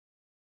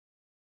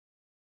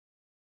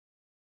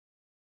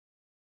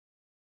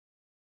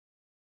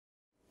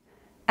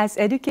As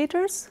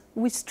educators,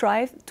 we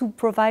strive to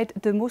provide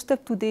the most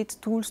up-to-date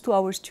tools to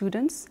our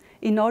students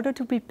in order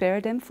to prepare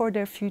them for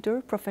their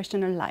future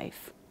professional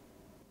life.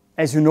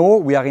 As you know,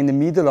 we are in the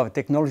middle of a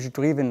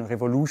technology-driven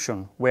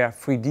revolution where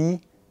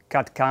 3D,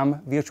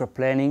 CAD/CAM, virtual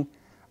planning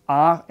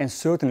are and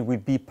certainly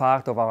will be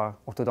part of our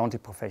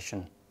orthodontic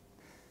profession.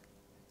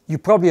 You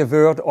probably have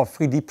heard of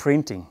 3D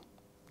printing.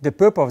 The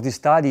purpose of this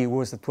study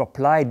was to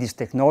apply this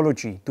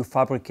technology to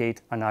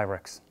fabricate an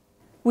hyrax.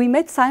 We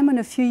met Simon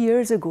a few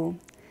years ago.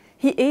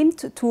 He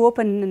aimed to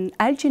open an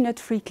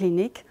algae-nut-free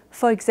clinic,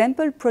 for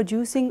example,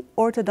 producing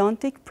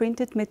orthodontic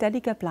printed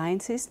metallic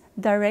appliances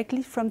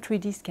directly from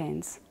 3D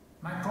scans.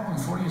 My problem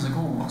 4 years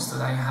ago was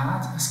that I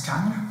had a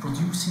scanner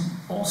producing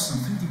awesome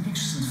 3D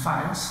pictures and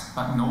files,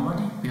 but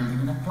nobody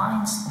building an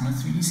appliance on a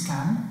 3D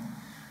scan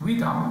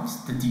without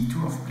the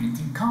detour of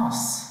printing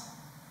casts.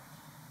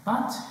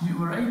 But you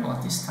were able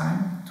at this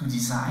time to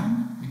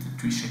design, with the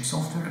 3Shape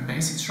software, a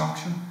basic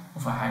structure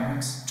of a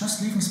hyrax,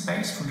 just leaving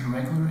space for the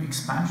regular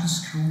expansion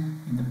screw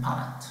in the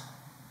pallet.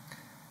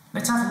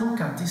 Let's have a look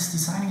at this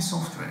designing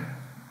software.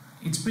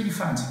 It's pretty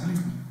fancy,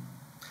 believe me.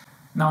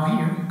 Now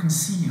here you can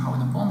see how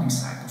the bonding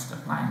side of the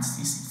appliance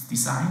is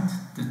designed.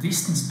 The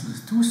distance to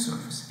the tooth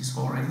surface is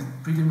already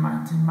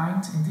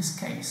predetermined in this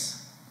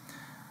case.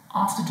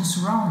 After the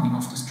surrounding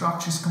of the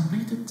structure is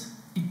completed,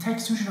 it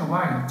takes usually a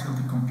while until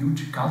the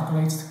computer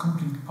calculates the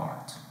complete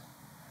part.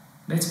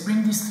 Let's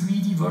bring this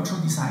 3D virtual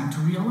design to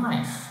real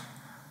life.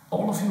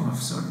 All of you have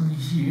certainly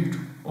heard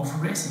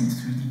of resin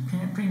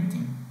 3D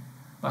printing,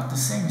 but the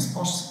same is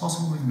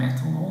possible with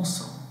metal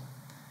also.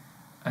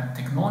 A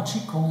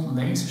technology called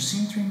laser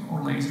sintering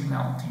or laser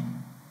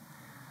melting.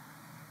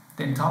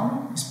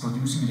 Dentaro is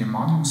producing a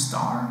germanium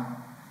star,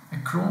 a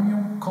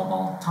chromium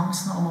cobalt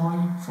tungsten alloy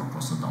for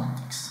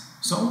prosthodontics.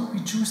 So we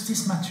choose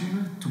this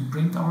material to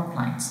print our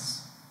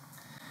appliances.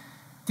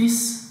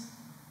 This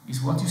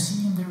is what you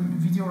see in the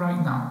video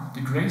right now.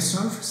 The gray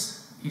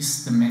surface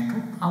is the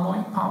metal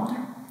alloy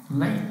powder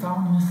laid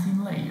down in a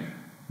thin layer.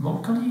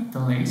 Locally, the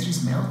laser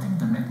is melting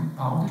the metal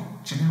powder,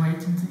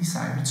 generating the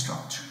desired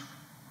structure.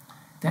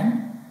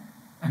 Then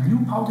a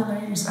new powder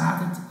layer is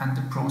added and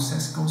the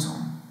process goes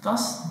on.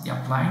 Thus, the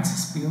appliance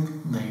is built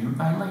layer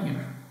by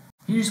layer.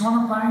 Here is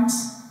one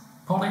appliance,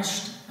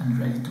 polished and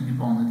ready to be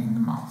bonded in the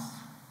mouth.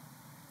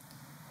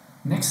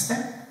 Next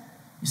step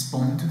is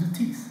bonding to the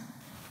teeth.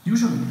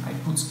 Usually, I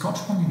put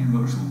Scotch Bond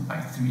Universal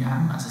by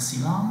 3M as a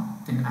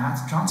sealant, then add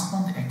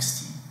Transbond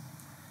XT.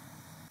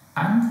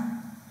 And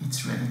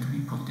it's ready to be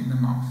put in the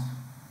mouth.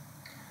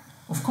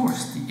 Of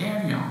course, the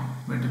area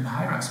where the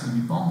hyrax will be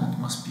bonded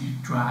must be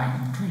dry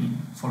and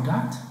clean. For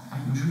that, I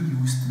usually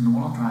use the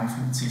NOLA dry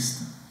fluid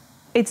system.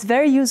 It's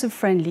very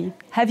user-friendly.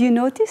 Have you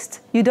noticed?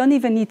 You don't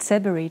even need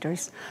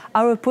separators.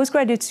 Our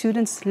postgraduate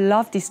students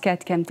love this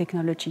CAD/CAM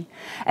technology.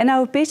 And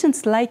our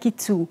patients like it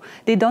too.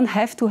 They don't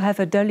have to have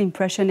a dull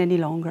impression any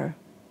longer.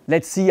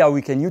 Let's see how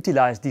we can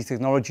utilize this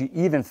technology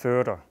even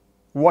further.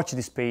 Watch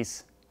this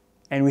space.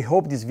 And we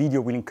hope this video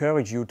will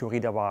encourage you to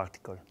read our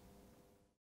article.